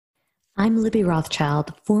I'm Libby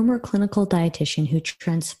Rothschild, former clinical dietitian who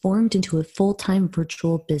transformed into a full-time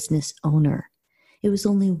virtual business owner. It was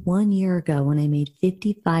only 1 year ago when I made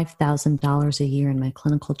 $55,000 a year in my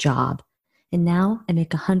clinical job, and now I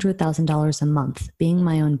make $100,000 a month being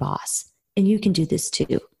my own boss. And you can do this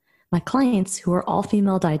too. My clients, who are all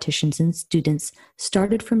female dietitians and students,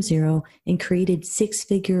 started from zero and created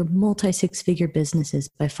six-figure, multi-six-figure businesses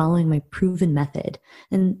by following my proven method,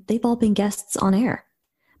 and they've all been guests on air.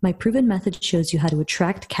 My proven method shows you how to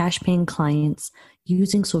attract cash-paying clients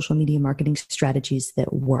using social media marketing strategies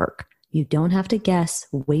that work. You don't have to guess,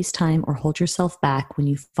 waste time, or hold yourself back when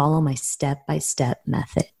you follow my step-by-step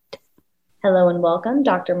method. Hello and welcome.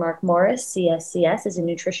 Dr. Marc Morris, CSCS, is a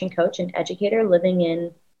nutrition coach and educator living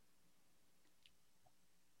in...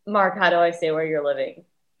 Mark, how do I say where you're living?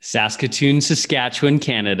 Saskatoon, Saskatchewan,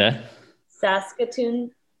 Canada. Saskatoon,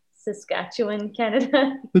 Saskatchewan,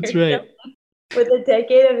 Canada. That's right. With a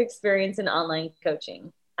decade of experience in online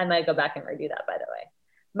coaching. I might go back and redo that, by the way.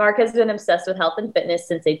 Mark has been obsessed with health and fitness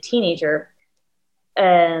since a teenager,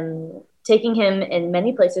 taking him in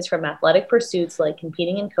many places from athletic pursuits like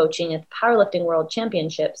competing and coaching at the powerlifting world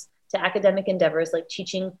championships to academic endeavors like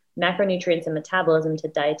teaching macronutrients and metabolism to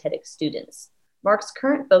dietetic students. Mark's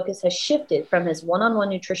current focus has shifted from his one-on-one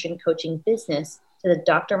nutrition coaching business to the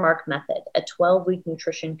Dr. Marc Method, a 12-week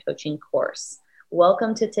nutrition coaching course.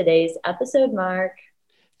 Welcome to today's episode, Mark.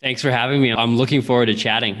 Thanks for having me. I'm looking forward to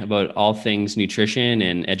chatting about all things nutrition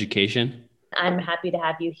and education. I'm happy to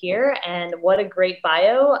have you here. And what a great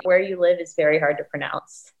bio. Where you live is very hard to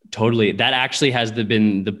pronounce. Totally. That actually has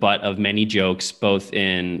been the butt of many jokes, both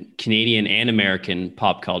in Canadian and American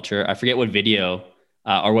pop culture. I forget what video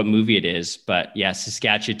or what movie it is, but yeah,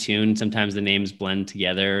 Saskatchewan. Sometimes the names blend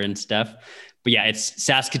together and stuff. But yeah, it's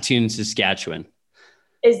Saskatoon, Saskatchewan.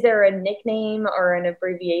 Is there a nickname or an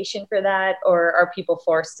abbreviation for that? Or are people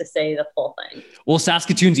forced to say the full thing? Well,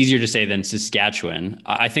 Saskatoon's easier to say than Saskatchewan.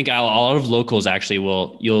 I think a lot of locals actually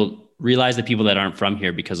you'll realize the people that aren't from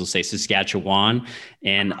here because they'll say Saskatchewan.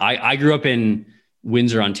 And I grew up in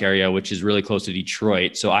Windsor, Ontario, which is really close to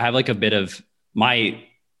Detroit. So I have like a bit of my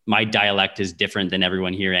dialect is different than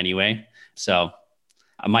everyone here anyway. So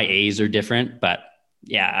my A's are different, but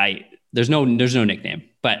yeah, there's no nickname.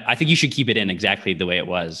 But I think you should keep it in exactly the way it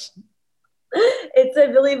was. It's, I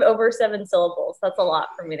believe, over 7 syllables. That's a lot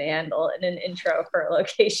for me to handle in an intro for a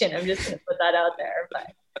location. I'm just going to put that out there,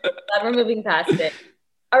 but we're moving past it.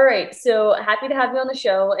 All right. So happy to have you on the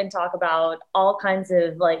show and talk about all kinds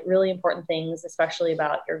of like really important things, especially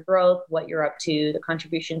about your growth, what you're up to, the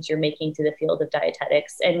contributions you're making to the field of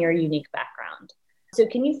dietetics, and your unique background. So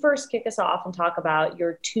can you first kick us off and talk about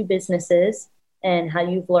your 2 businesses and how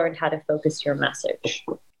you've learned how to focus your message?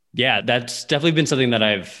 Yeah, that's definitely been something that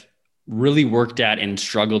I've really worked at and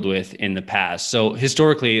struggled with in the past. So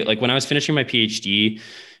historically, like when I was finishing my PhD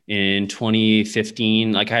in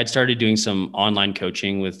 2015, like I had started doing some online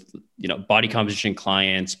coaching with, body composition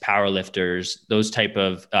clients, powerlifters, those type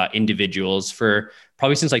of individuals for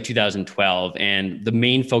probably since like 2012. And the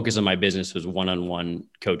main focus of my business was one-on-one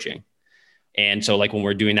coaching. And so like when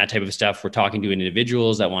we're doing that type of stuff, we're talking to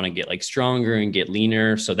individuals that want to get like stronger and get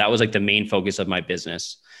leaner. So that was like the main focus of my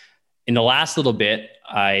business. In the last little bit,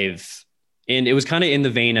 and it was kind of in the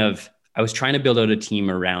vein of, I was trying to build out a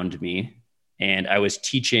team around me, and I was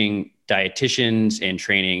teaching dietitians and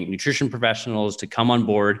training nutrition professionals to come on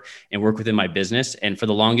board and work within my business. And for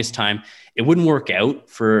the longest time, it wouldn't work out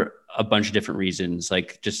for a bunch of different reasons,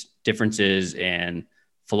 like just differences and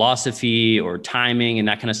philosophy or timing and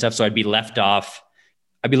that kind of stuff. So I'd be left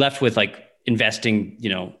with like investing,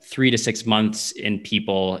 3 to 6 months in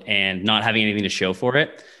people and not having anything to show for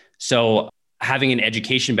it. So having an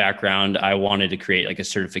education background, I wanted to create like a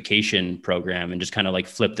certification program and just kind of like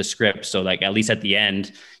flip the script. So like, at least at the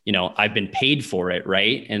end, I've been paid for it.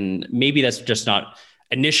 Right. And maybe that's just not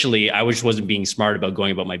initially, I wasn't being smart about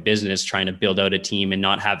going about my business, trying to build out a team and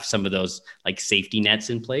not have some of those like safety nets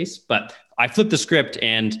in place. But I flipped the script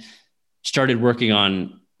and started working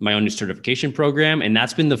on my own certification program. And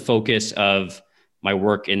that's been the focus of my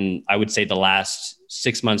work in, I would say, the last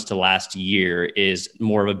 6 months to last year is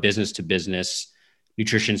more of a business to business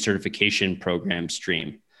nutrition certification program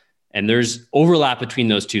stream. And there's overlap between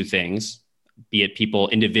those two things, be it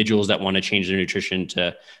individuals that want to change their nutrition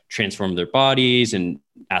to transform their bodies and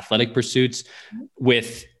athletic pursuits,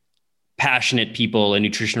 with passionate people and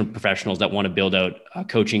nutritional professionals that want to build out a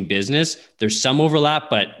coaching business. There's some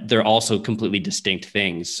overlap, but they're also completely distinct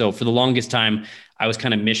things. So for the longest time, I was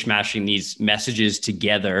kind of mishmashing these messages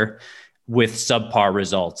together with subpar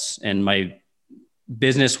results. And my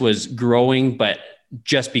business was growing, but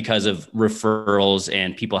just because of referrals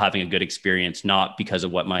and people having a good experience, not because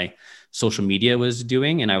of what my social media was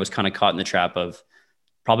doing. And I was kind of caught in the trap of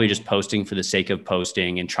probably just posting for the sake of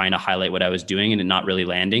posting and trying to highlight what I was doing and it not really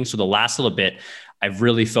landing. So the last little bit, I've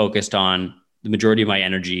really focused on the majority of my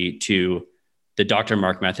energy to the Dr.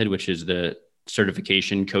 Marc method, which is the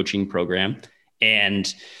certification coaching program,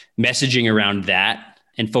 and messaging around that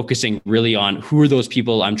and focusing really on who are those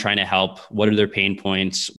people I'm trying to help? What are their pain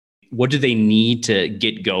points? What do they need to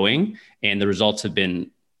get going? And the results have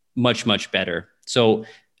been much, much better. So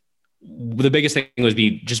the biggest thing was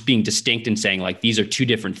just being distinct and saying like, these are two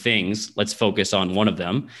different things. Let's focus on one of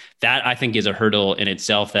them. That I think is a hurdle in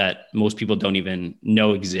itself that most people don't even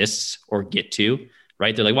know exists or get to,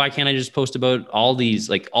 right? They're like, why can't I just post about all these,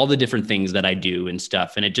 like all the different things that I do and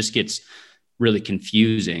stuff? And it just gets really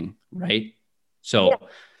confusing, right? So, yeah.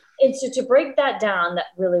 And so to break that down, that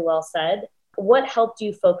really well said, what helped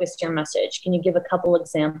you focus your message? Can you give a couple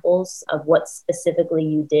examples of what specifically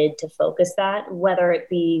you did to focus that, whether it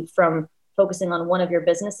be from focusing on one of your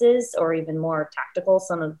businesses or even more tactical,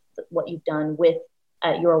 some of what you've done with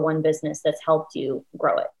your one business that's helped you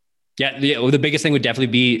grow it? Yeah, the biggest thing would definitely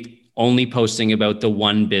be only posting about the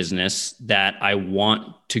one business that I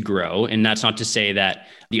want to grow. And that's not to say that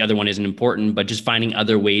the other one isn't important, but just finding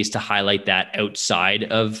other ways to highlight that outside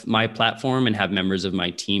of my platform and have members of my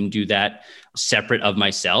team do that separate of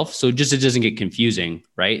myself. So just it doesn't get confusing,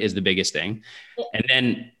 right? Is the biggest thing. And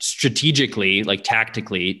then strategically, like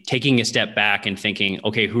tactically, taking a step back and thinking,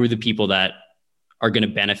 okay, who are the people that are going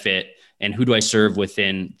to benefit and who do I serve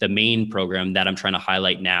within the main program that I'm trying to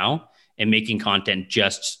highlight now, and making content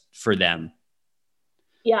just for them.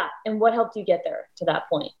 Yeah. And what helped you get there to that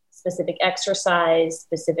point? Specific exercise,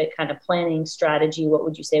 specific kind of planning strategy. What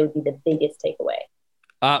would you say would be the biggest takeaway?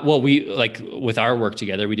 Well, we like with our work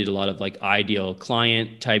together, we did a lot of like ideal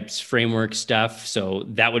client types, framework stuff. So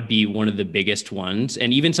that would be one of the biggest ones.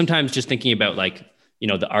 And even sometimes just thinking about like, you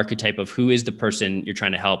know, the archetype of who is the person you're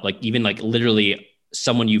trying to help, like even like literally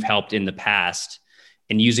someone you've helped in the past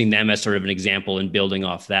and using them as sort of an example and building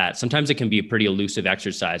off that. Sometimes it can be a pretty elusive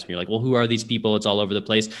exercise when you're like, well, who are these people? It's all over the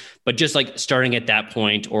place. But just like starting at that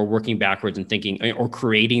point or working backwards and thinking or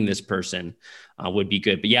creating this person would be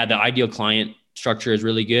good. But yeah, the ideal client structure is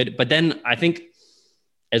really good. But then I think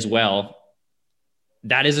as well,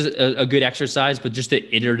 that is a good exercise, but just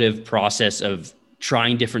the iterative process of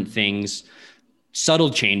trying different things, subtle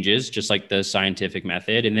changes, just like the scientific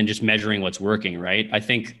method, and then just measuring what's working, right? I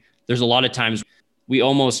think there's a lot of times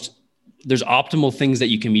there's optimal things that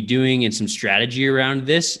you can be doing and some strategy around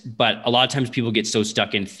this, but a lot of times people get so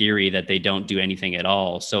stuck in theory that they don't do anything at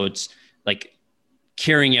all. So it's like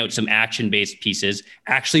carrying out some action-based pieces,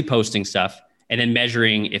 actually posting stuff, and then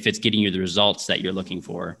measuring if it's getting you the results that you're looking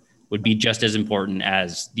for would be just as important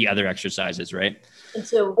as the other exercises, right? And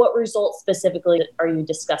so what results specifically are you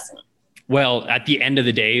discussing? Well, at the end of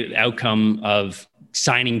the day, the outcome of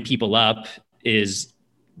signing people up is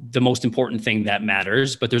the most important thing that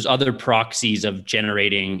matters, but there's other proxies of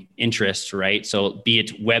generating interest, right? So be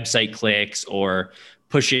it website clicks or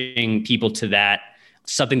pushing people to that,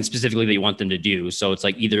 something specifically that you want them to do. So it's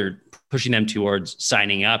like either pushing them towards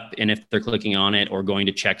signing up and if they're clicking on it or going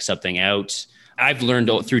to check something out. I've learned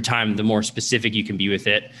through time, the more specific you can be with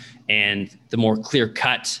it and the more clear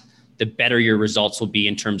cut, the better your results will be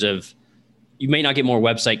in terms of, you may not get more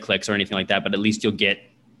website clicks or anything like that, but at least you'll get,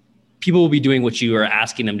 people will be doing what you are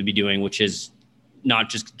asking them to be doing, which is not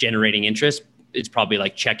just generating interest. It's probably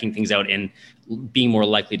like checking things out and being more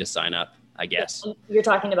likely to sign up, I guess. You're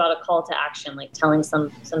talking about a call to action, like telling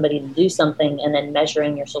somebody to do something and then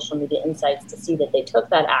measuring your social media insights to see that they took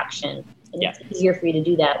that action. And it's easier for you to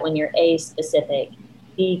do that when you're A, specific,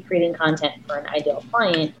 B, creating content for an ideal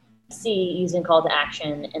client, C, using call to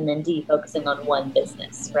action, and then D, focusing on one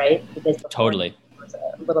business, right? Because totally it's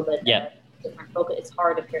a little bit different focus. It's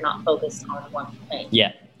hard if you're not focused on one thing.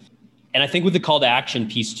 Yeah. And I think with the call to action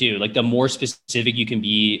piece too, like the more specific you can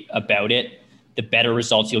be about it, the better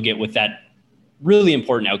results you'll get with that really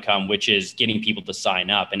important outcome, which is getting people to sign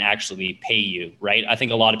up and actually pay you, right? I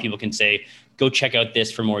think a lot of people can say, go check out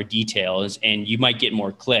this for more details and you might get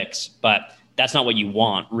more clicks, but that's not what you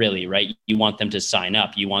want really, right? You want them to sign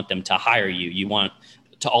up. You want them to hire you. You want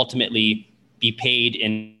to ultimately be paid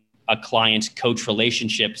in a client coach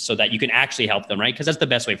relationship so that you can actually help them, right? Because that's the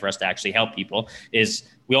best way for us to actually help people is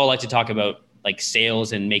we all like to talk about like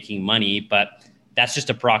sales and making money, but that's just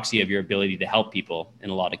a proxy of your ability to help people in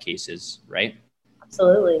a lot of cases, right?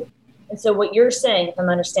 Absolutely. And so what you're saying, if I'm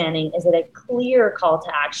understanding, is that a clear call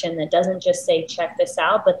to action that doesn't just say, check this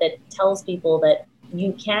out, but that tells people that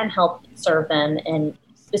you can help serve them and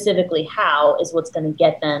specifically how is what's going to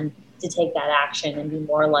get them to take that action and be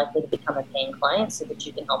more likely to become a paying client so that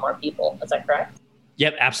you can help more people. Is that correct?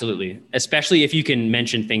 Yep, absolutely. Especially if you can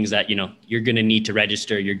mention things that, you're going to need to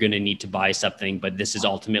register, you're going to need to buy something, but this is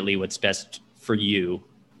ultimately what's best for you.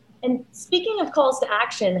 And speaking of calls to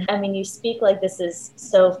action, I mean, you speak like this is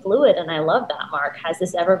so fluid, and I love that, Marc. Has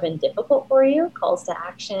this ever been difficult for you, calls to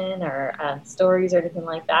action or stories or anything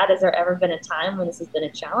like that? Has there ever been a time when this has been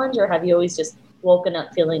a challenge, or have you always just woken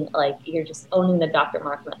up feeling like you're just owning the Dr.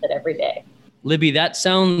 Marc method every day? Libby, that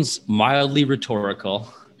sounds mildly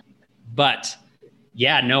rhetorical, but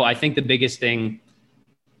yeah, no, I think the biggest thing,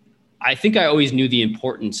 I think I always knew the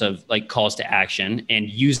importance of like calls to action and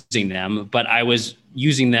using them, but I was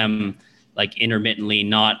using them like intermittently,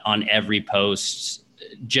 not on every post,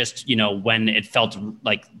 just, when it felt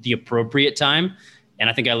like the appropriate time. And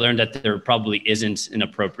I think I learned that there probably isn't an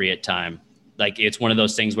appropriate time. Like it's one of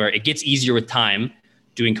those things where it gets easier with time,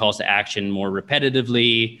 doing calls to action more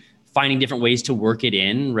repetitively, finding different ways to work it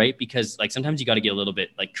in, right? Because like sometimes you got to get a little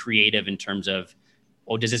bit like creative in terms of,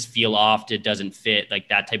 oh, does this feel off? It doesn't fit, like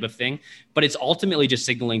that type of thing. But it's ultimately just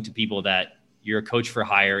signaling to people that you're a coach for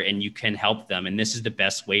hire and you can help them. And this is the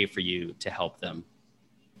best way for you to help them.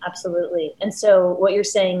 Absolutely. And so what you're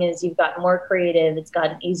saying is you've gotten more creative. It's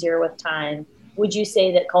gotten easier with time. Would you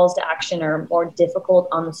say that calls to action are more difficult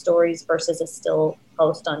on the stories versus a still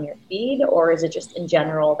post on your feed? Or is it just in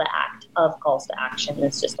general, the act of calls to action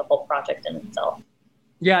is just a whole project in itself?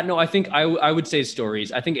 Yeah, no, I think I would say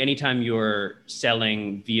stories. I think anytime you're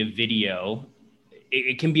selling via video,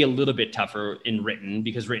 it can be a little bit tougher in written,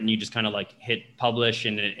 because written, you just kind of like hit publish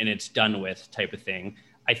and it's done with type of thing.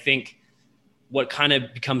 I think what kind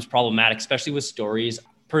of becomes problematic, especially with stories,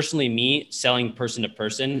 personally, me selling person to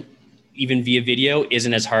person, even via video,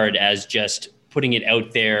 isn't as hard as just putting it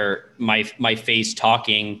out there, my face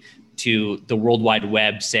talking to the World Wide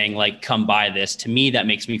Web saying like, come buy this. To me, that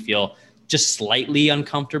makes me feel just slightly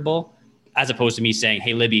uncomfortable, as opposed to me saying,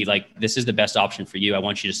 hey, Libby, like this is the best option for you. I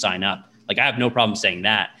want you to sign up. Like I have no problem saying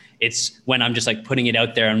that. It's when I'm just like putting it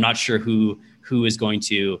out there, I'm not sure who is going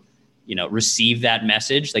to, receive that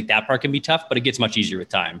message. Like that part can be tough, but it gets much easier with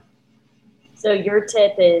time. So your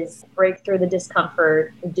tip is break through the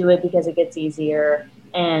discomfort, do it because it gets easier.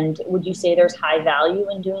 And would you say there's high value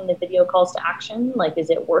in doing the video calls to action? Like, is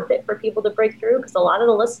it worth it for people to break through? Because a lot of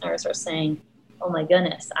the listeners are saying, oh my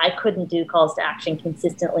goodness, I couldn't do calls to action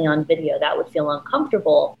consistently on video. That would feel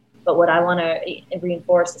uncomfortable. But what I want to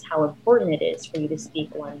reinforce is how important it is for you to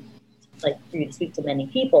speak to many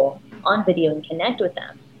people on video and connect with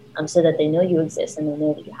them, so that they know you exist and they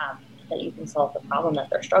know that you can solve the problem that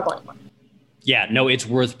they're struggling with. Yeah, no, it's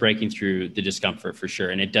worth breaking through the discomfort for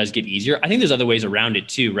sure. And it does get easier. I think there's other ways around it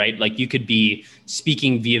too, right? Like you could be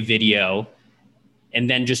speaking via video and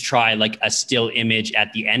then just try like a still image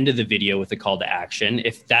at the end of the video with a call to action.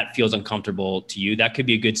 If that feels uncomfortable to you, that could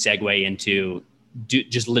be a good segue into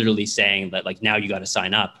just literally saying that like, now you got to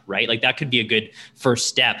sign up, right? Like that could be a good first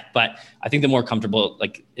step. But I think the more comfortable,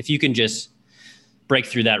 like if you can just break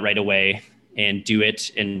through that right away and do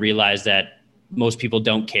it and realize that most people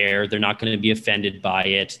don't care. They're not going to be offended by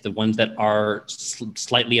it. The ones that are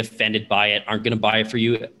slightly offended by it aren't going to buy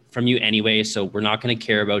it from you anyway. So we're not going to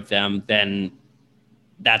care about them. Then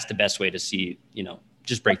that's the best way to see,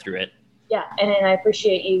 just break through it. Yeah. And I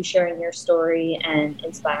appreciate you sharing your story and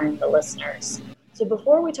inspiring the listeners. So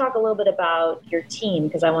before we talk a little bit about your team,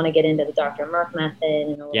 because I want to get into the Dr. Marc method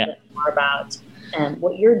and a little bit more about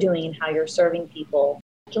what you're doing and how you're serving people,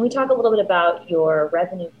 can we talk a little bit about your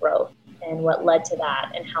revenue growth and what led to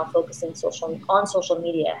that and how focusing on social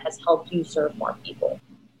media has helped you serve more people?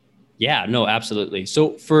 Yeah, no, absolutely.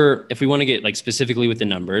 So if we want to get like specifically with the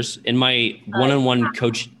numbers, in my one-on-one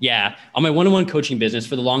on my one-on-one coaching business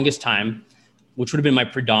for the longest time, which would have been my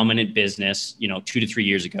predominant business, 2 to 3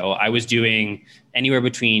 years ago, I was doing anywhere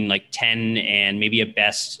between like 10 and maybe a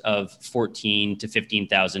best of $14,000 to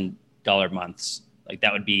 $15,000 months. Like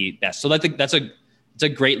that would be best. So it's a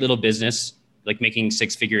great little business, like making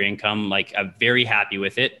 6-figure income. Like I'm very happy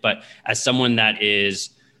with it. But as someone that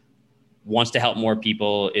wants to help more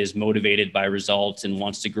people, is motivated by results and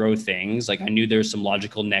wants to grow things, like I knew there's some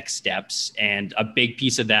logical next steps. And a big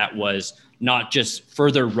piece of that was not just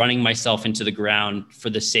further running myself into the ground for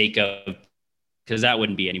the sake of, because that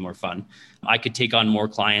wouldn't be any more fun. I could take on more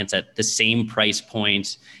clients at the same price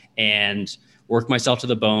point and work myself to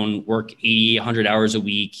the bone, work 80, 100 hours a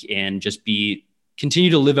week and just continue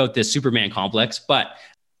to live out this Superman complex. But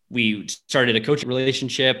we started a coaching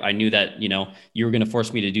relationship. I knew that, you were going to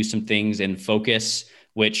force me to do some things and focus,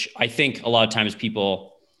 which I think a lot of times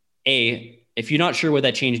people, if you're not sure what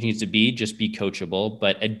that change needs to be, just be coachable.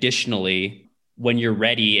 But additionally, when you're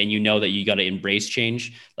ready and you know that you got to embrace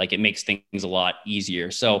change, like it makes things a lot easier.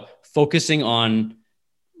 So focusing on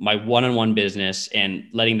my one-on-one business and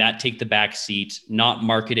letting that take the back seat, not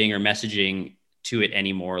marketing or messaging to it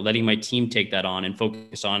anymore, letting my team take that on and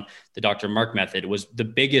focus on the Dr. Marc method was the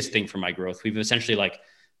biggest thing for my growth. We've essentially like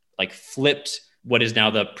flipped what is now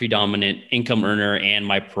the predominant income earner and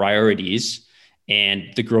my priorities.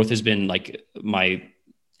 And the growth has been like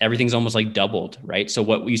everything's almost like doubled, right? So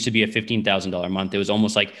what used to be a $15,000 a month, it was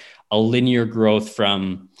almost like a linear growth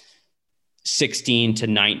from 16 to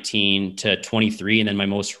 19 to 23. And then my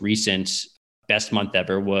most recent best month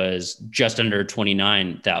ever was just under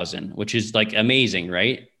 29,000, which is like amazing,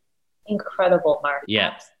 right? Incredible, Marc.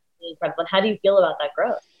 Yeah. Absolutely incredible. How do you feel about that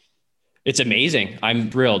growth? It's amazing.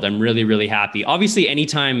 I'm thrilled. I'm really, really happy. Obviously,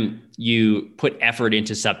 anytime you put effort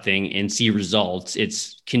into something and see results,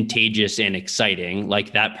 it's contagious and exciting.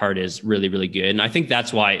 Like that part is really, really good. And I think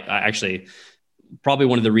that's why probably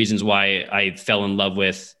one of the reasons why I fell in love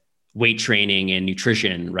with weight training and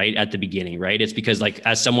nutrition right at the beginning, right? It's because like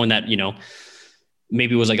as someone that,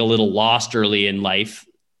 maybe was like a little lost early in life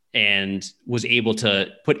and was able to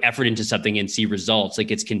put effort into something and see results,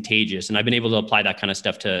 like it's contagious. And I've been able to apply that kind of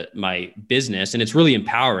stuff to my business, and it's really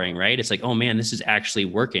empowering, right? It's like, oh man, this is actually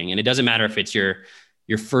working. And it doesn't matter if it's your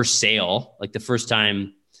first sale, like the first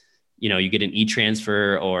time, you get an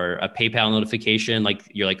e-transfer or a PayPal notification, like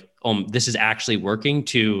you're like, oh, this is actually working,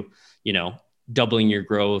 to, doubling your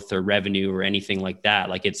growth or revenue or anything like that.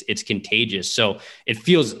 Like it's contagious. So it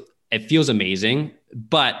feels amazing.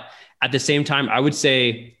 But at the same time, I would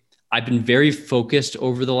say I've been very focused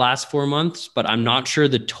over the last 4 months, but I'm not sure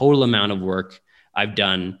the total amount of work I've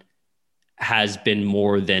done has been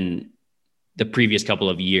more than the previous couple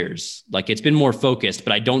of years. Like it's been more focused,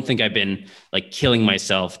 but I don't think I've been like killing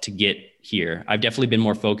myself to get here. I've definitely been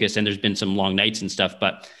more focused, and there's been some long nights and stuff,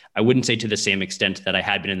 but I wouldn't say to the same extent that I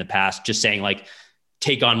had been in the past, just saying like,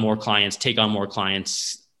 take on more clients,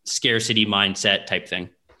 scarcity mindset type thing.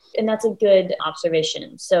 And that's a good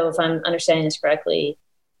observation. So if I'm understanding this correctly,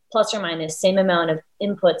 plus or minus same amount of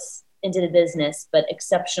inputs into the business, but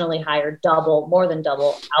exceptionally higher, more than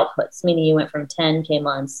double outputs, meaning you went from 10K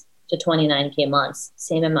months to 29K months,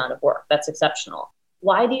 same amount of work. That's exceptional.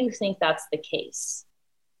 Why do you think that's the case?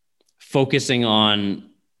 Focusing on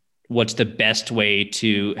what's the best way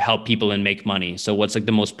to help people and make money. So what's like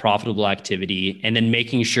the most profitable activity, and then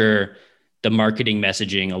making sure the marketing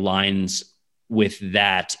messaging aligns with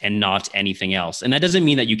that and not anything else. And that doesn't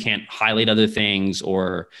mean that you can't highlight other things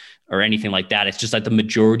or anything like that. It's just like the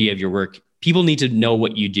majority of your work, people need to know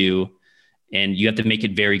what you do, and you have to make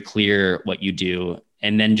it very clear what you do.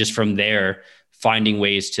 And then just from there, finding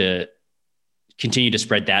ways to continue to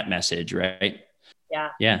spread that message, right?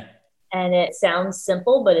 Yeah. Yeah. And it sounds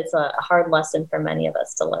simple, but it's a hard lesson for many of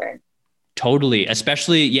us to learn. Totally.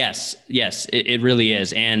 Especially, yes, it really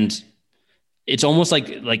is. And it's almost like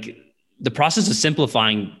the process of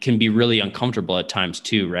simplifying can be really uncomfortable at times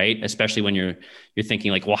too, right? Especially when you're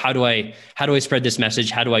thinking like, well, how do I spread this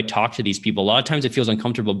message? How do I talk to these people? A lot of times it feels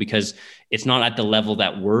uncomfortable because it's not at the level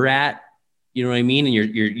that we're at. You know what I mean? And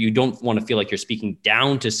you don't want to feel like you're speaking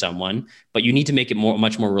down to someone, but you need to make it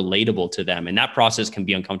much more relatable to them. And that process can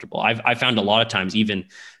be uncomfortable. I found a lot of times, even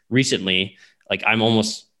recently, like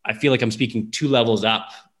I feel like I'm speaking 2 levels up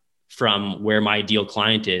from where my ideal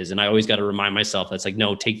client is. And I always got to remind myself that's like,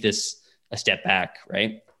 no, take this a step back.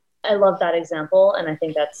 Right. I love that example. And I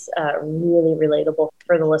think that's really relatable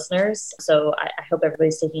for the listeners. So I hope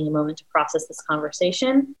everybody's taking a moment to process this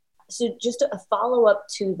conversation. So just a follow up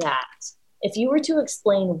to that. If you were to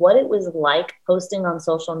explain what it was like posting on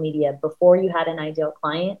social media before you had an ideal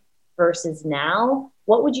client versus now,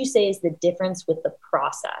 what would you say is the difference with the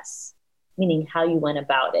process, meaning how you went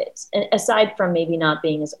about it? And aside from maybe not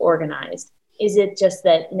being as organized, is it just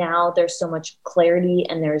that now there's so much clarity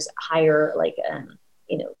and there's higher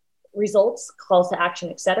results, calls to action,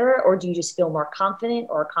 et cetera? Or do you just feel more confident,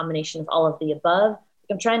 or a combination of all of the above?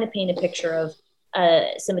 I'm trying to paint a picture of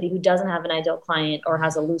somebody who doesn't have an ideal client or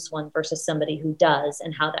has a loose one versus somebody who does,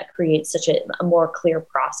 and how that creates such a more clear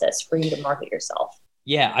process for you to market yourself.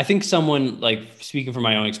 Yeah, I think someone, like, speaking from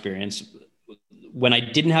my own experience, when I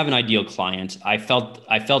didn't have an ideal client, I felt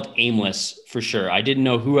aimless for sure. I didn't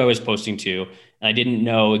know who I was posting to, and I didn't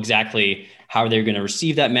know exactly how they were going to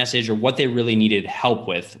receive that message or what they really needed help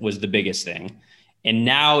with was the biggest thing. And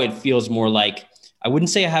now it feels more like, I wouldn't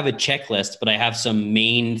say I have a checklist, but I have some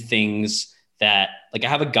main things that, like, I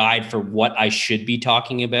have a guide for what I should be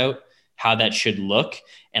talking about, how that should look.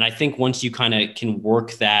 And I think once you kind of can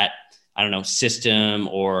work that, I don't know, system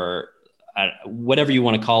or whatever you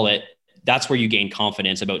want to call it, that's where you gain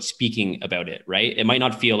confidence about speaking about it, right? It might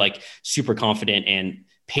not feel like super confident and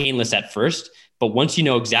painless at first, but once you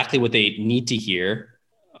know exactly what they need to hear,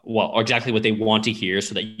 or exactly what they want to hear,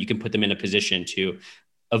 so that you can put them in a position to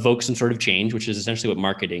evoke some sort of change, which is essentially what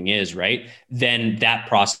marketing is, right? Then that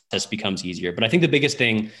process becomes easier. But I think the biggest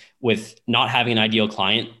thing with not having an ideal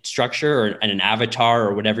client structure or an avatar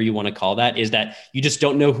or whatever you want to call that is that you just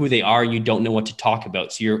don't know who they are and you don't know what to talk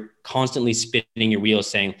about. So you're constantly spinning your wheels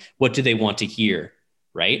saying, what do they want to hear,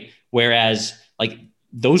 right? Whereas like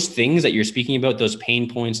those things that you're speaking about, those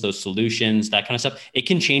pain points, those solutions, that kind of stuff, it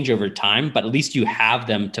can change over time, but at least you have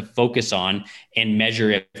them to focus on and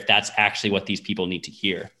measure if that's actually what these people need to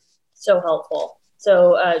hear. So helpful.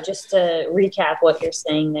 So just to recap what you're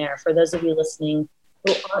saying there, for those of you listening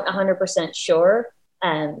who aren't 100% sure,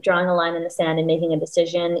 drawing a line in the sand and making a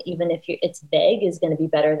decision, even if it's vague, is going to be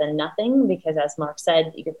better than nothing, because as Marc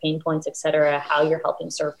said, your pain points, et cetera, how you're helping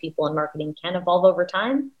serve people in marketing can evolve over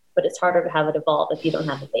time, but it's harder to have it evolve if you don't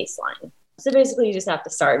have a baseline. So basically you just have to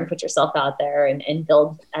start and put yourself out there and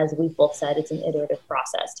build, as we both said, it's an iterative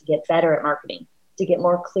process to get better at marketing, to get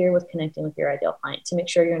more clear with connecting with your ideal client, to make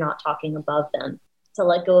sure you're not talking above them, to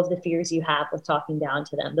let go of the fears you have with talking down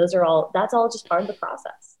to them. That's all just part of the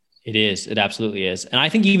process. It is. It absolutely is. And I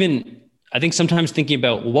think sometimes thinking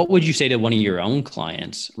about what would you say to one of your own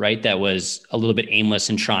clients, right? That was a little bit aimless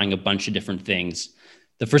and trying a bunch of different things.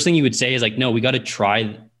 The first thing you would say is like, no, we got to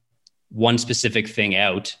try one specific thing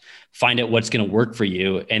out, find out what's going to work for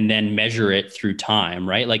you, and then measure it through time,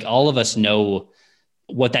 right? Like all of us know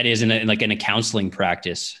what that is in a counseling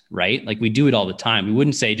practice, right? Like we do it all the time. We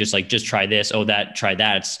wouldn't say just try this, try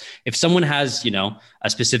that. It's if someone has, a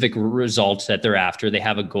specific result that they're after, they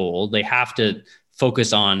have a goal, they have to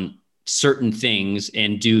focus on certain things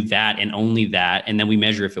and do that and only that. And then we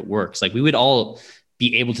measure if it works. Like we would all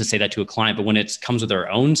be able to say that to a client, but when it comes with our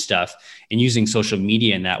own stuff and using social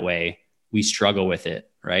media in that way, we struggle with it,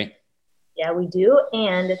 right? Yeah, we do.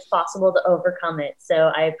 And it's possible to overcome it.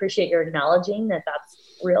 So I appreciate your acknowledging that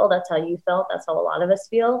that's real. That's how you felt. That's how a lot of us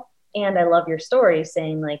feel. And I love your story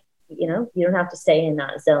saying like, you don't have to stay in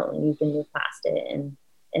that zone. You can move past it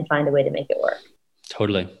and find a way to make it work.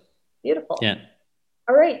 Totally. Beautiful. Yeah.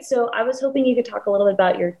 All right. So I was hoping you could talk a little bit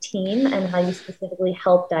about your team and how you specifically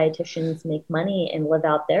help dietitians make money and live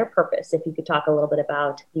out their purpose. If you could talk a little bit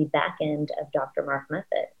about the back end of Dr. Marc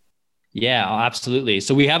Method. Yeah, absolutely.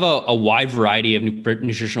 So we have a wide variety of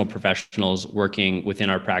nutritional professionals working within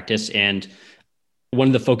our practice. And one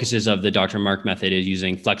of the focuses of the Dr. Marc Method is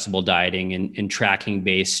using flexible dieting and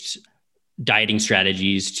tracking-based dieting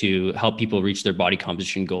strategies to help people reach their body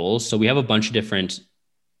composition goals. So we have a bunch of different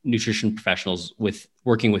nutrition professionals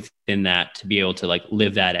working within that to be able to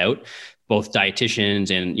live that out, both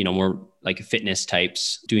dietitians and, more like fitness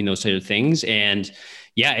types doing those sort of things. And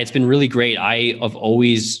yeah, it's been really great. I have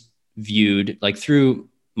always viewed through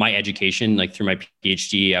my education, through my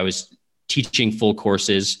PhD, I was teaching full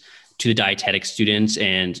courses to the dietetic students,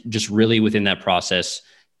 and just really within that process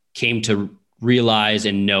came to realize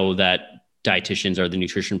and know that dietitians are the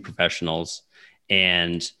nutrition professionals.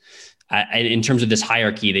 And in terms of this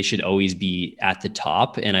hierarchy, they should always be at the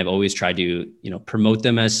top. And I've always tried to, promote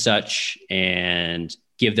them as such and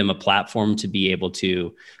give them a platform to be able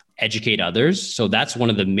to educate others. So that's one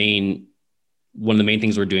of the main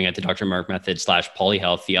things we're doing at the Dr. Marc Method /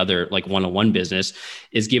 Polyhealth. The other one-on-one business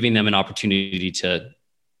is giving them an opportunity to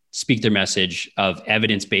speak their message of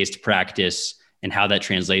evidence-based practice and how that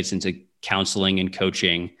translates into counseling and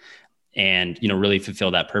coaching, and, really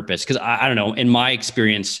fulfill that purpose. Cause I don't know, in my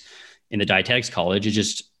experience in the dietetics college, it's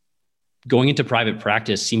just going into private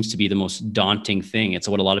practice seems to be the most daunting thing. It's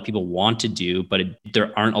what a lot of people want to do, but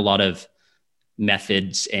there aren't a lot of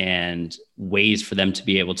methods and ways for them to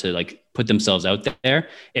be able to put themselves out there.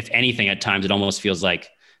 If anything, at times it almost feels like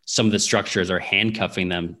some of the structures are handcuffing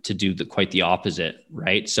them to do quite the opposite.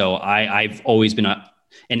 Right. So I've always been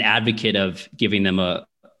an advocate of giving them a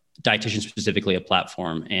dietitian specifically a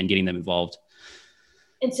platform and getting them involved.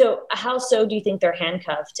 And so how so do you think they're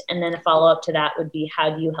handcuffed? And then a follow-up to that would be,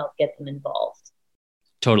 how do you help get them involved?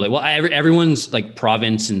 Totally. Well, everyone's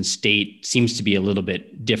province and state seems to be a little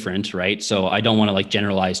bit different, right? So I don't want to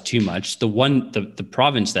generalize too much. The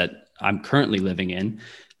province that I'm currently living in,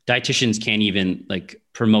 dietitians can't even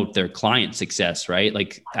promote their client success, right?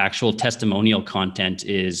 Actual testimonial content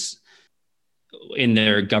is in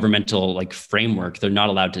their governmental framework. They're not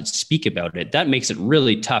allowed to speak about it. That makes it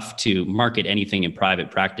really tough to market anything in private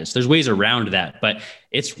practice. There's ways around that, but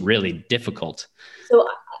it's really difficult. So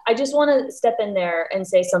I just want to step in there and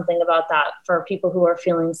say something about that for people who are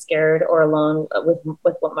feeling scared or alone with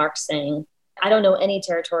what Marc's saying. I don't know any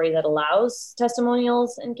territory that allows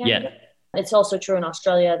testimonials in Canada. It's also true in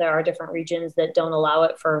Australia. There are different regions that don't allow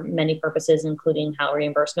it for many purposes, including how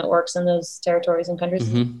reimbursement works in those territories and countries,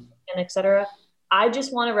 and et cetera. I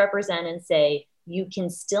just want to represent and say you can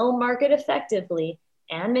still market effectively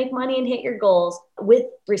and make money and hit your goals with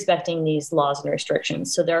respecting these laws and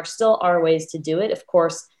restrictions. So there still are ways to do it. Of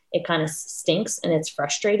course, it kind of stinks and it's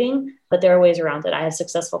frustrating, but there are ways around it. I have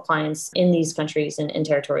successful clients in these countries and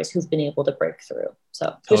territories who've been able to break through.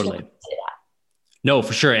 So totally. Say that. No,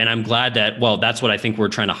 for sure. And I'm glad that, well, that's what I think we're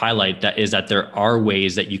trying to highlight, that is that there are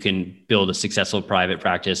ways that you can build a successful private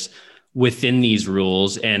practice within these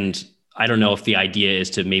rules. And I don't know if the idea is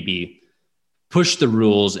to maybe push the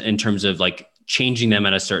rules in terms of like changing them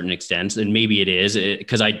at a certain extent. And maybe it is,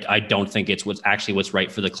 because I don't think it's what's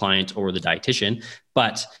right for the client or the dietitian.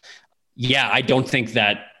 But yeah, I don't think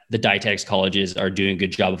that the dietetics colleges are doing a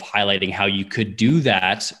good job of highlighting how you could do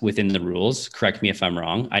that within the rules. Correct me if I'm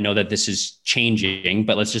wrong. I know that this is changing,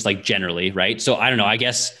 but let's just like generally, right? So I don't know, I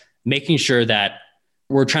guess making sure that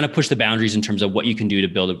we're trying to push the boundaries in terms of what you can do to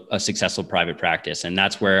build a successful private practice. And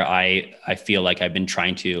that's where I feel like I've been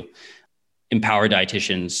trying to empower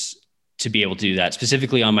dietitians to be able to do that,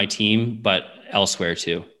 specifically on my team, but elsewhere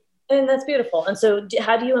too. And that's beautiful. And so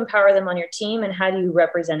how do you empower them on your team, and how do you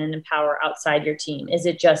represent and empower outside your team? Is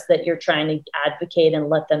it just that you're trying to advocate and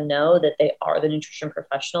let them know that they are the nutrition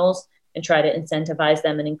professionals and try to incentivize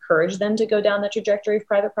them and encourage them to go down the trajectory of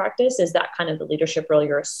private practice? Is that kind of the leadership role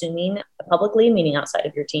you're assuming publicly, meaning outside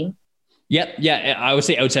of your team? Yep. Yeah. I would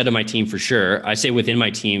say outside of my team for sure. I say within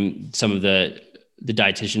my team, some of the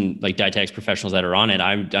dietitian, like dietetics professionals that are on it,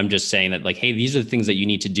 I'm just saying that like, hey, these are the things that you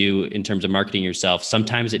need to do in terms of marketing yourself.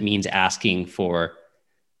 Sometimes it means asking for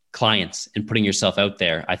clients and putting yourself out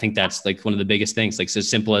there. I think that's like one of the biggest things, like so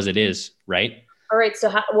simple as it is, right? All right.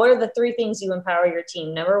 So what are the three things you empower your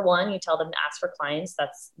team? Number one, you tell them to ask for clients. That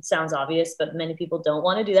sounds obvious, but many people don't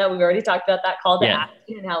want to do that. We've already talked about that call to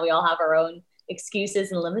action and how we all have our own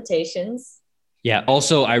excuses and limitations. Yeah.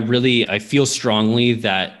 Also, I feel strongly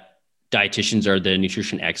that dietitians are the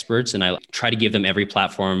nutrition experts, and I try to give them every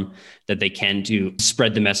platform that they can to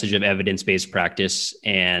spread the message of evidence-based practice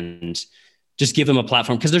and just give them a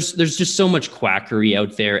platform, because there's just so much quackery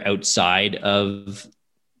out there outside of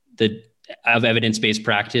evidence-based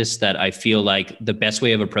practice that I feel like the best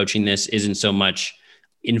way of approaching this isn't so much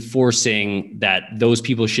enforcing that those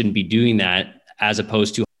people shouldn't be doing that, as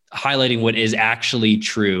opposed to highlighting what is actually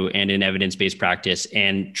true and in evidence-based practice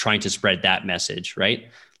and trying to spread that message,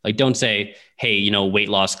 right? Like, don't say, hey, weight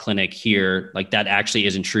loss clinic here, like that actually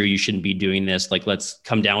isn't true. You shouldn't be doing this. Like, let's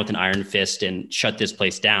come down with an iron fist and shut this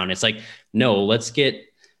place down. It's like, no, let's get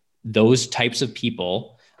those types of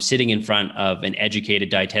people sitting in front of an educated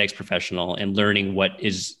dietetics professional and learning what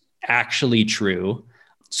is actually true,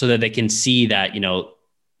 so that they can see that,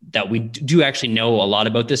 that we do actually know a lot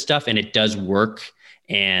about this stuff and it does work,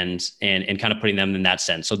 and kind of putting them in that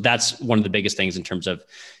sense. So that's one of the biggest things in terms of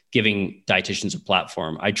giving dietitians a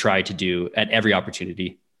platform. I try to do at every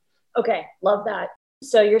opportunity. Okay. Love that.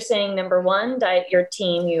 So you're saying number one, your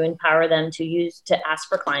team, you empower them to ask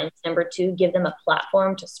for clients. Number two, give them a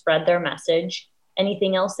platform to spread their message.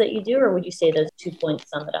 Anything else that you do, or would you say those 2 points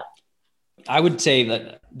sum it up? I would say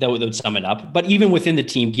that would sum it up, but even within the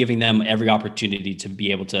team, giving them every opportunity to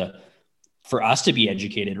be able for us to be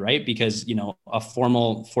educated, right? Because, a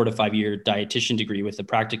formal 4 to 5 year dietitian degree with the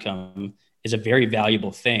practicum is a very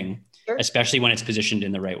valuable thing, sure, especially when it's positioned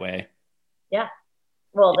in the right way. Yeah.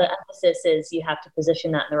 Well, the emphasis is you have to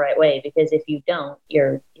position that in the right way, because if you don't,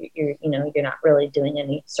 you're not really doing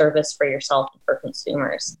any service for yourself and for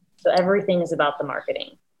consumers. So everything is about the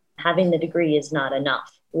marketing. Having the degree is not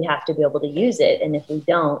enough. We have to be able to use it. And if we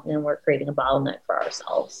don't, then we're creating a bottleneck for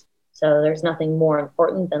ourselves. So there's nothing more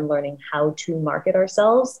important than learning how to market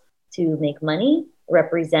ourselves to make money,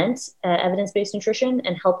 represent evidence-based nutrition,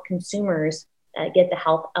 and help consumers get the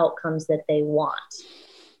health outcomes that they want.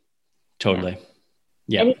 Totally.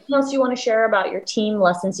 Yeah. Anything else you want to share about your team,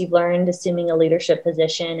 lessons you've learned, assuming a leadership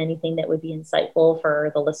position, anything that would be insightful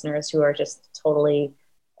for the listeners who are just totally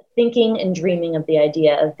thinking and dreaming of the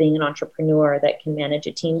idea of being an entrepreneur that can manage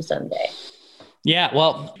a team someday? Yeah,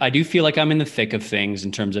 well, I do feel like I'm in the thick of things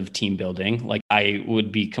in terms of team building. Like, I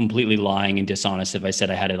would be completely lying and dishonest if I said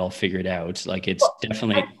I had it all figured out. Like, it's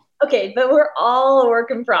definitely... Okay, but we're all a work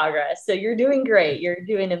in progress. So you're doing great. You're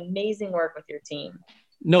doing amazing work with your team.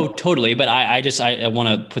 No, totally. But I want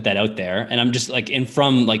to put that out there. And I'm just like,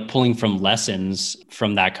 pulling from lessons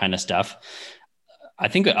from that kind of stuff. I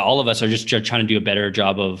think all of us are just trying to do a better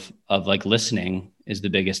job of like listening is the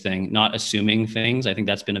biggest thing, not assuming things. I think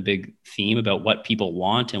that's been a big theme about what people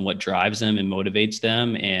want and what drives them and motivates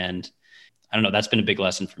them. And I don't know, that's been a big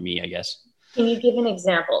lesson for me, I guess. Can you give an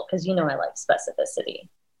example? Because you know I like specificity.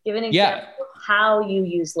 Give an Yeah, example of how you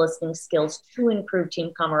use listening skills to improve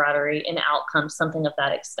team camaraderie and outcomes, something of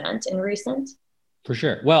that extent in recent. for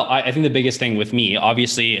sure. Well, I think the biggest thing with me,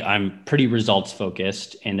 obviously, I'm pretty results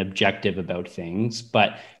focused and objective about things,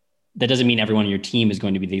 but that doesn't mean everyone on your team is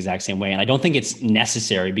going to be the exact same way. And I don't think it's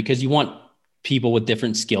necessary because you want people with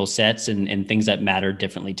different skill sets and things that matter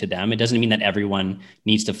differently to them. It doesn't mean that everyone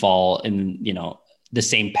needs to fall in, the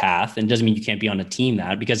same path, and doesn't mean you can't be on a team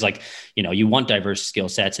that, because you want diverse skill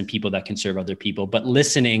sets and people that can serve other people, but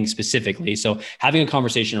listening specifically. So having a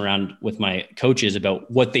conversation around with my coaches about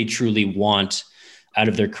what they truly want out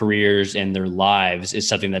of their careers and their lives is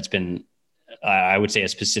something that's been, I would say, a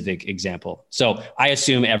specific example. So I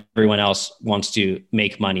assume everyone else wants to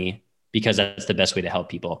make money because that's the best way to help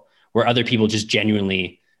people, where other people just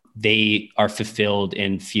genuinely, they are fulfilled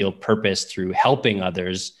and feel purpose through helping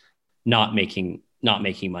others, not making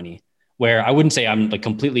money. Where I wouldn't say I'm like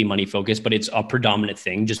completely money focused, but it's a predominant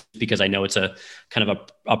thing just because I know it's a kind of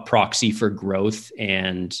a proxy for growth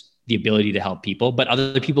and the ability to help people. But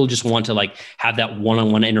other people just want to like have that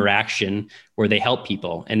one-on-one interaction where they help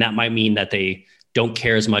people. And that might mean that they don't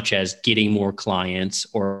care as much as getting more clients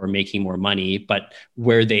or making more money, but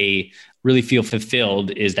where they really feel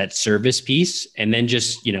fulfilled is that service piece. And then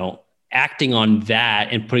just, acting on that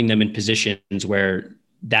and putting them in positions where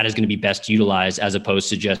that is going to be best utilized, as opposed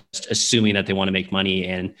to just assuming that they want to make money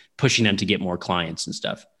and pushing them to get more clients and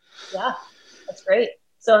stuff. Yeah, that's great.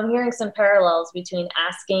 So I'm hearing some parallels between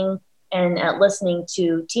asking and listening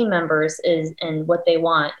to team members and what they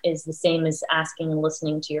want is the same as asking and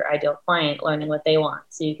listening to your ideal client, learning what they want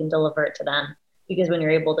so you can deliver it to them. Because when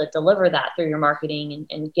you're able to deliver that through your marketing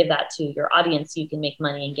and give that to your audience, you can make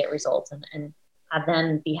money and get results and have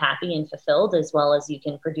them be happy and fulfilled, as well as you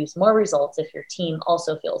can produce more results if your team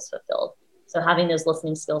also feels fulfilled. So having those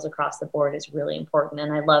listening skills across the board is really important.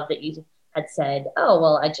 And I love that you had said, oh,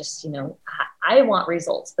 well, I just, I want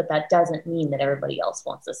results, but that doesn't mean that everybody else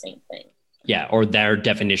wants the same thing. Yeah. Or their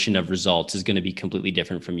definition of results is going to be completely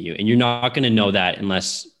different from you. And you're not going to know that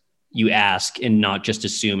unless you ask and not just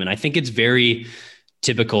assume. And I think it's very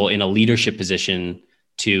typical in a leadership position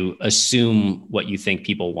to assume what you think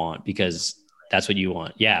people want because that's what you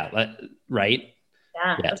want. Yeah. Right.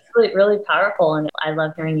 Yeah. It's really, really powerful. And I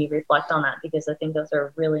love hearing you reflect on that because I think those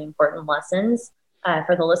are really important lessons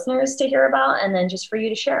for the listeners to hear about. And then just for you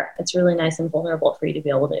to share. It's really nice and vulnerable for you to be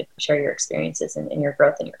able to share your experiences and your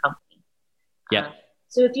growth in your company. Yeah.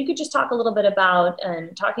 So if you could just talk a little bit about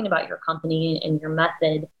talking about your company and your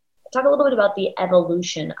method, talk a little bit about the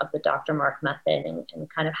evolution of the Dr. Marc method and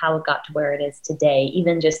kind of how it got to where it is today,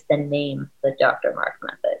 even just the name, the Dr. Marc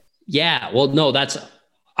method. Yeah. Well, no,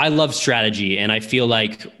 I love strategy. And I feel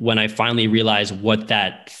like when I finally realize what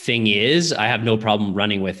that thing is, I have no problem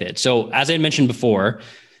running with it. So as I mentioned before,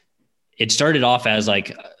 it started off as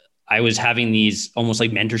like, I was having these almost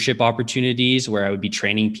like mentorship opportunities where I would be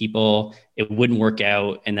training people. It wouldn't work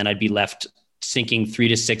out. And then I'd be left sinking 3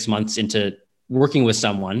 to 6 months into working with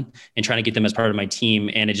someone and trying to get them as part of my team.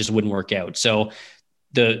 And it just wouldn't work out. So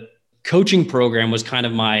the coaching program was kind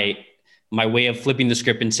of my way of flipping the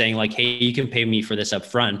script and saying like, hey, you can pay me for this up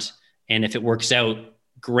front. And if it works out,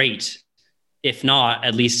 great. If not,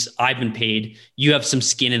 at least I've been paid. You have some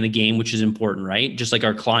skin in the game, which is important, right? Just like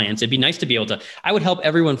our clients, it'd be nice to be able to, I would help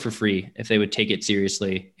everyone for free if they would take it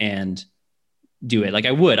seriously and do it. Like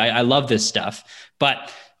I would, I love this stuff,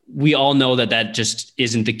 but we all know that just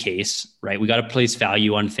isn't the case, right? We got to place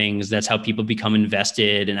value on things. That's how people become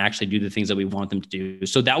invested and actually do the things that we want them to do.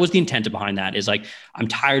 So that was the intent behind that is like, I'm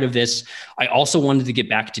tired of this. I also wanted to get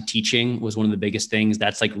back to teaching was one of the biggest things.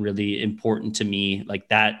 That's like really important to me. Like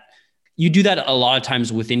that, you do that a lot of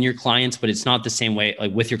times within your clients, but it's not the same way,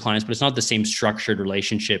 like with your clients, but it's not the same structured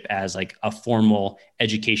relationship as like a formal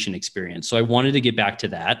education experience. So I wanted to get back to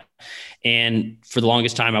that. And for the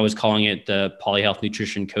longest time, I was calling it the Polyhealth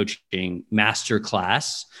Nutrition Coaching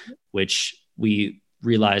Masterclass, which we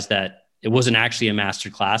realized that it wasn't actually a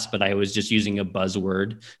masterclass, but I was just using a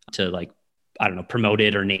buzzword to like, I don't know, promote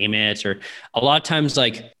it or name it. Or a lot of times,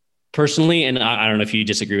 like personally, and I don't know if you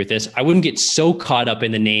disagree with this, I wouldn't get so caught up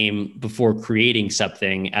in the name before creating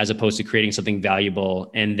something as opposed to creating something valuable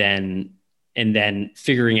and then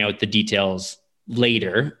figuring out the details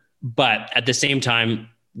later. But at the same time,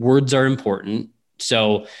 words are important.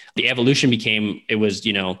 So the evolution became, it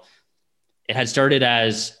had started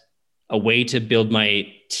as a way to build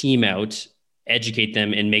my team out, educate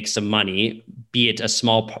them and make some money, be it a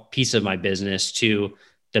small piece of my business to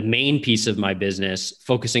the main piece of my business,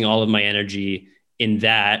 focusing all of my energy in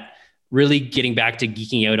that, really getting back to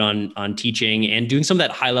geeking out on teaching and doing some of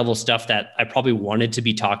that high level stuff that I probably wanted to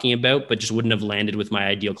be talking about, but just wouldn't have landed with my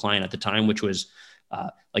ideal client at the time, which was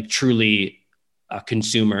like truly a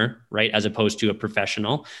consumer, right? As opposed to a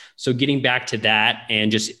professional. So getting back to that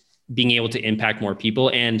and just being able to impact more people.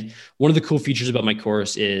 And one of the cool features about my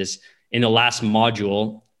course is in the last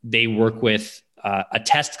module, they work with a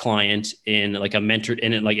test client in like a mentor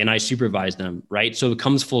and I supervise them, right? So it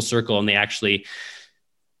comes full circle and they actually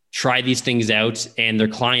try these things out and their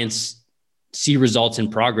clients see results in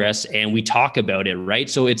progress and we talk about it, right?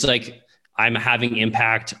 So it's like I'm having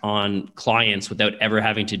impact on clients without ever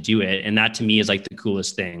having to do it. And that to me is like the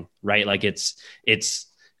coolest thing, right? Like it's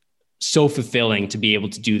so fulfilling to be able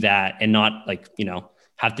to do that and not like,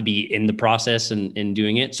 have to be in the process and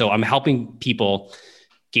doing it. So I'm helping people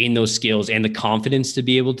gain those skills and the confidence to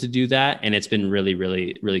be able to do that. And it's been really,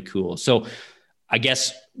 really, really cool. So I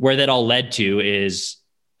guess where that all led to is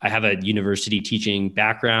I have a university teaching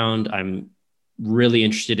background. I'm really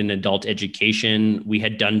interested in adult education. We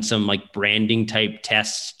had done some like branding type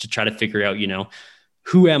tests to try to figure out,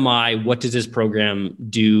 who am I? What does this program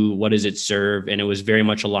do? What does it serve? And it was very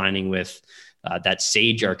much aligning with that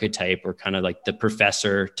sage archetype or kind of like the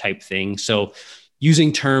professor type thing. So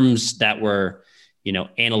using terms that were,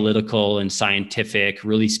 analytical and scientific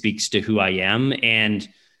really speaks to who I am. And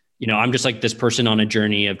I'm just like this person on a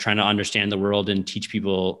journey of trying to understand the world and teach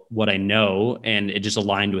people what I know. And it just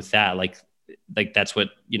aligned with that. Like that's what,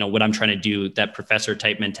 what I'm trying to do, that professor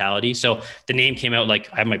type mentality. So the name came out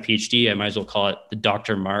like I have my PhD, I might as well call it the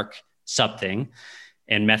Dr. Marc something,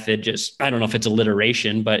 and method just, I don't know if it's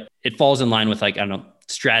alliteration, but it falls in line with like, I don't know,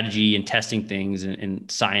 strategy and testing things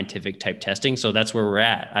and scientific type testing. So that's where we're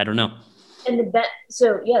at. I don't know. And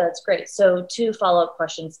so yeah, that's great. So 2 follow-up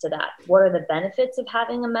questions to that. What are the benefits of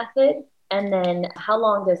having a method? And then how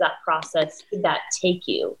long does that process, did that take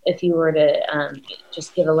you if you were to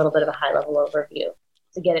just give a little bit of a high level overview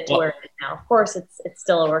to get it to where it is now? Of course, it's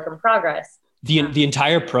still a work in progress. The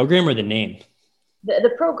entire program or the name?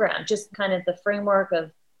 The program, just kind of the framework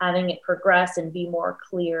of having it progress and be more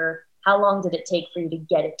clear. How long did it take for you to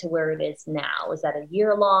get it to where it is now? Was that a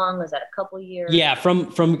year long? Was that a couple of years? Yeah,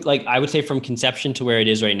 from like, I would say from conception to where it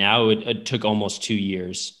is right now, it took almost 2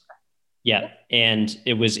 years. Yeah. And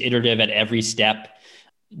it was iterative at every step.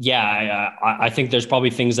 Yeah. I think there's probably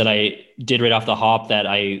things that I did right off the hop that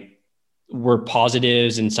were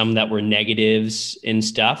positives and some that were negatives and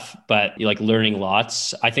stuff, but like learning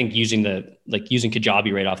lots. I think using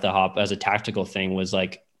Kajabi right off the hop as a tactical thing was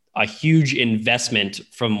like a huge investment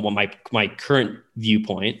from what my current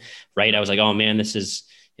viewpoint, right? I was like, oh man, this is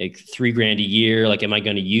like $3,000 a year. Like, am I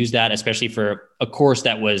going to use that? Especially for a course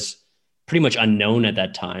that was pretty much unknown at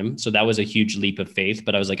that time. So that was a huge leap of faith,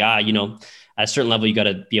 but I was like, at a certain level, you got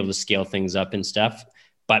to be able to scale things up and stuff,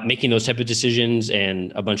 but making those type of decisions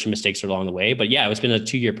and a bunch of mistakes along the way. But yeah, it's been a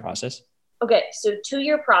 2-year process. Okay. So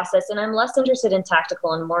 2-year process, and I'm less interested in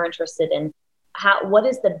tactical and more interested in what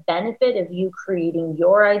is the benefit of you creating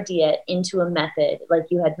your idea into a method? Like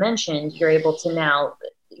you had mentioned, you're able to now,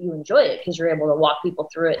 you enjoy it because you're able to walk people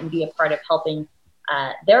through it and be a part of helping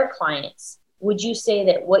their clients. Would you say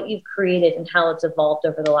that what you've created and how it's evolved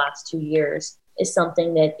over the last 2 years is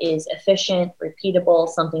something that is efficient, repeatable,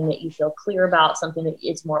 something that you feel clear about, something that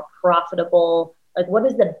is more profitable? Like, what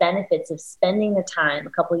is the benefits of spending the time,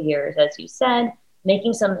 a couple of years, as you said,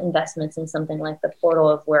 making some investments in something like the portal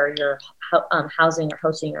of where you're housing or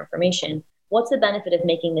hosting your information? What's the benefit of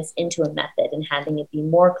making this into a method and having it be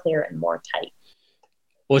more clear and more tight?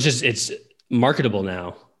 Well, it's marketable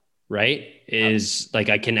now, right? Is like,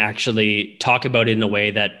 I can actually talk about it in a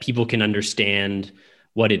way that people can understand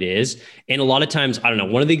what it is. And a lot of times, I don't know,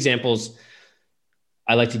 one of the examples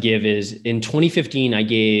I like to give is in 2015, I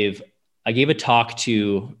gave a talk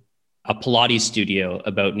to a Pilates studio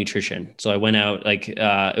about nutrition. So I went out, like,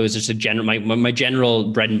 it was just my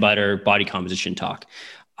general bread and butter body composition talk.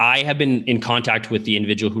 I have been in contact with the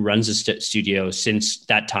individual who runs the studio since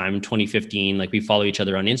that time, 2015. Like, we follow each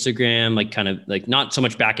other on Instagram, like kind of like not so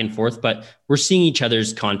much back and forth, but we're seeing each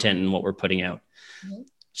other's content and what we're putting out. Mm-hmm.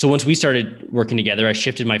 So once we started working together, I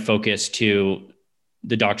shifted my focus to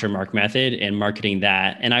the Dr. Marc method and marketing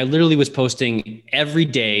that. And I literally was posting every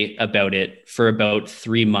day about it for about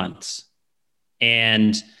 3 months,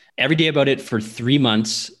 and every day about it for 3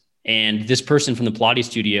 months. And this person from the Pilates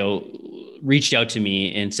studio reached out to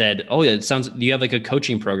me and said, oh, it sounds, you have like a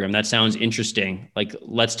coaching program. That sounds interesting. Like,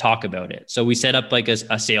 let's talk about it. So we set up like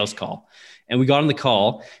a sales call, and we got on the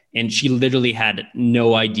call, and she literally had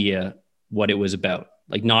no idea what it was about,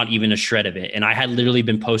 like not even a shred of it. And I had literally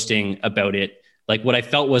been posting about it, like what I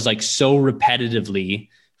felt was like so repetitively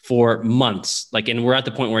for months. Like, and we're at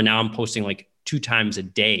the point where now I'm posting like 2 times a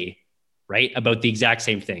day, right? About the exact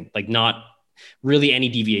same thing, like not really any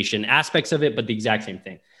deviation aspects of it, but the exact same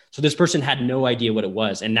thing. So this person had no idea what it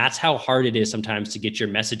was. And that's how hard it is sometimes to get your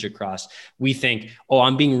message across. We think, oh,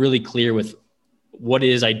 I'm being really clear with what it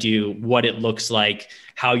is I do, what it looks like,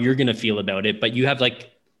 how you're going to feel about it. But you have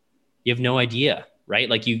no idea, right?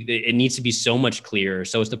 Like it needs to be so much clearer.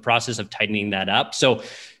 So it's the process of tightening that up. So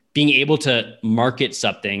being able to market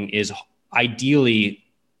something is ideally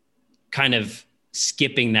kind of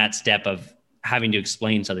skipping that step of having to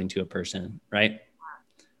explain something to a person, right?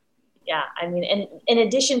 Yeah. I mean, and in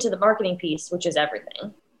addition to the marketing piece, which is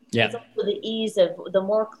everything, it's also the ease of the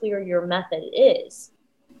more clear your method is,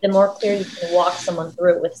 the more clear you can walk someone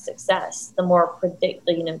through it with success, the more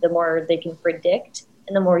the more they can predict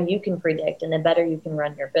and the more you can predict and the better you can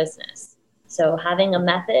run your business. So having a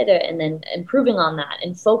method and then improving on that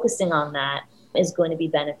and focusing on that is going to be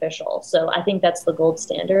beneficial. So I think that's the gold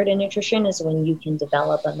standard in nutrition, is when you can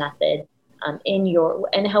develop a method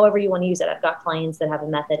and however you want to use it. I've got clients that have a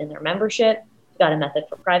method in their membership. They've got a method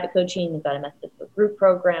for private coaching. They've got a method for group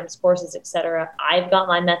programs, courses, etc. I've got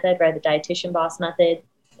my method, right? The Dietitian Boss method.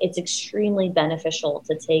 It's extremely beneficial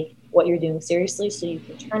to take what you're doing seriously so you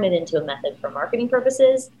can turn it into a method for marketing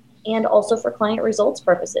purposes and also for client results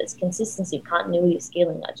purposes, consistency, continuity,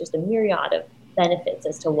 scaling, just a myriad of benefits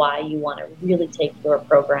as to why you want to really take your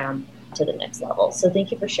program to the next level. So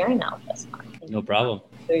thank you for sharing that with us, Marc. No problem.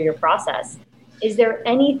 Through your process. Is there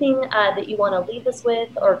anything that you want to leave us with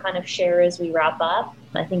or kind of share as we wrap up?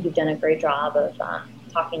 I think you've done a great job of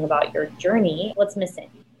talking about your journey. What's missing?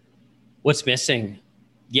 What's missing?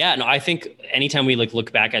 Yeah, no, I think anytime we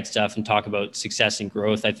look back at stuff and talk about success and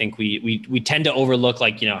growth, I think we tend to overlook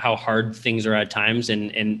how hard things are at times.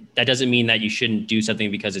 And that doesn't mean that you shouldn't do something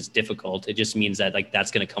because it's difficult. It just means that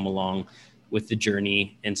that's going to come along with the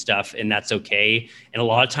journey and stuff. And that's okay. And a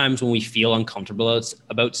lot of times when we feel uncomfortable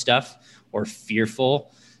about stuff or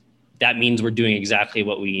fearful, that means we're doing exactly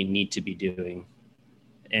what we need to be doing.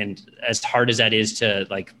 And as hard as that is to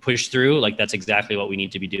push through, that's exactly what we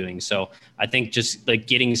need to be doing. So I think just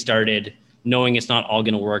getting started, knowing it's not all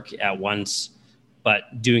going to work at once,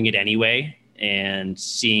 but doing it anyway and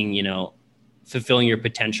seeing, fulfilling your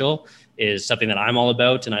potential is something that I'm all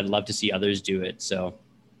about. And I'd love to see others do it. So.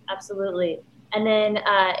 Absolutely. And then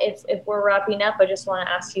if we're wrapping up, I just want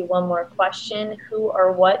to ask you one more question. Who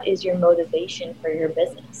or what is your motivation for your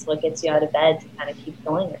business? What gets you out of bed to kind of keep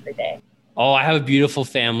going every day? Oh, I have a beautiful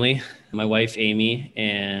family, my wife, Amy,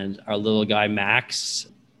 and our little guy, Max.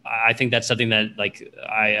 I think that's something that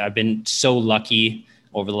I've been so lucky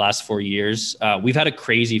over the last 4 years. We've had a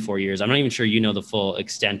crazy 4 years. I'm not even sure you know the full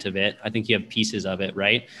extent of it. I think you have pieces of it,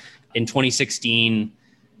 right? In 2016,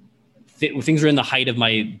 things were in the height of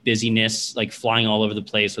my busyness, flying all over the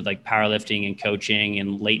place with powerlifting and coaching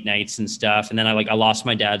and late nights and stuff. And then I lost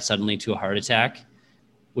my dad suddenly to a heart attack,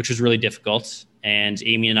 which was really difficult. And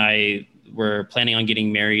Amy and I were planning on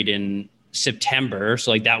getting married in September.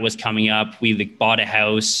 So that was coming up. We bought a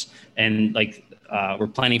house and we're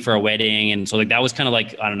planning for a wedding. And so that was kind of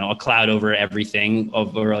I don't know, a cloud over everything,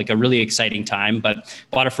 over a really exciting time, but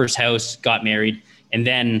bought our first house, got married. And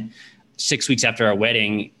then 6 weeks after our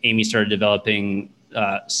wedding, Amy started developing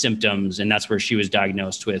symptoms. And that's where she was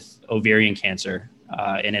diagnosed with ovarian cancer.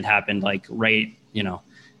 And it happened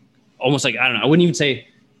almost I don't know, I wouldn't even say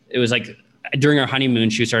it was during our honeymoon,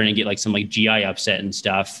 she was starting to get some GI upset and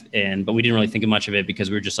stuff. But we didn't really think of much of it because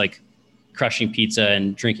we were just crushing pizza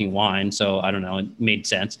and drinking wine. So I don't know, it made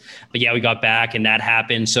sense. But yeah, we got back and that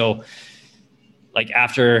happened. So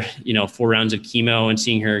after, 4 rounds of chemo and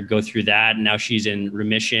seeing her go through that, and now she's in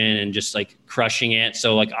remission and just crushing it.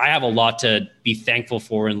 So I have a lot to be thankful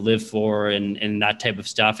for and live for and that type of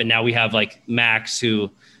stuff. And now we have Max,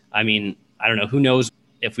 who, I mean, I don't know, who knows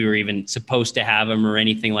if we were even supposed to have him or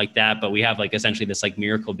anything like that, but we have essentially this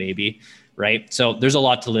miracle baby, right? So there's a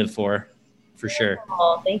lot to live for sure.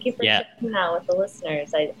 Oh, thank you for sharing that with the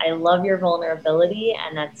listeners. I love your vulnerability,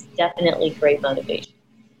 and that's definitely great motivation.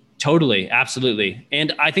 Totally. Absolutely.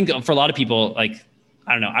 And I think for a lot of people, I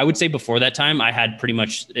don't know, I would say before that time, I had pretty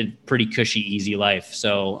much a pretty cushy, easy life.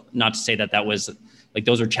 So not to say that was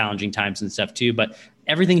those are challenging times and stuff too, but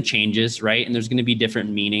everything changes, right? And there's going to be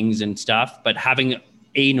different meanings and stuff, but having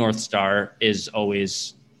a North Star is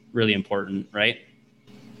always really important, right?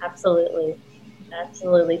 Absolutely.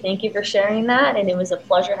 Absolutely. Thank you for sharing that. And it was a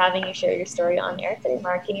pleasure having you share your story on air today,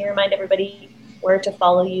 Marc. Can you remind everybody where to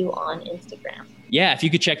follow you on Instagram? Yeah, if you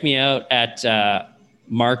could check me out at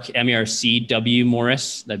Marc, M-E-R-C-W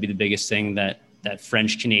Morris, that'd be the biggest thing, that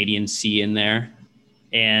French Canadian C in there.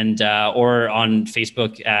 and or on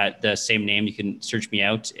Facebook at the same name. You can search me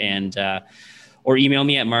out, and or email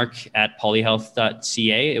me at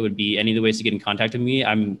mark@polyhealth.ca. It would be any of the ways to get in contact with me.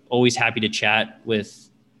 I'm always happy to chat with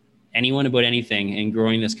anyone about anything and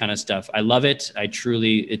growing this kind of stuff. I love it. It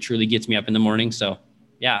truly gets me up in the morning. So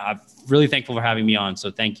yeah, I'm really thankful for having me on. So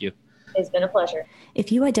thank you. It's been a pleasure.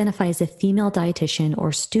 If you identify as a female dietitian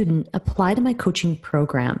or student, apply to my coaching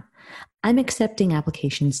program. I'm accepting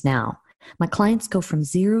applications now. My clients go from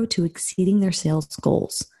zero to exceeding their sales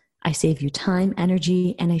goals. I save you time,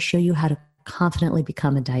 energy, and I show you how to confidently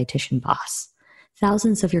become a dietitian boss.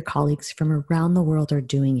 Thousands of your colleagues from around the world are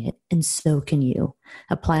doing it, and so can you.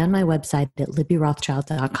 Apply on my website at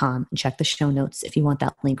libbyrothschild.com and check the show notes if you want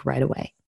that link right away.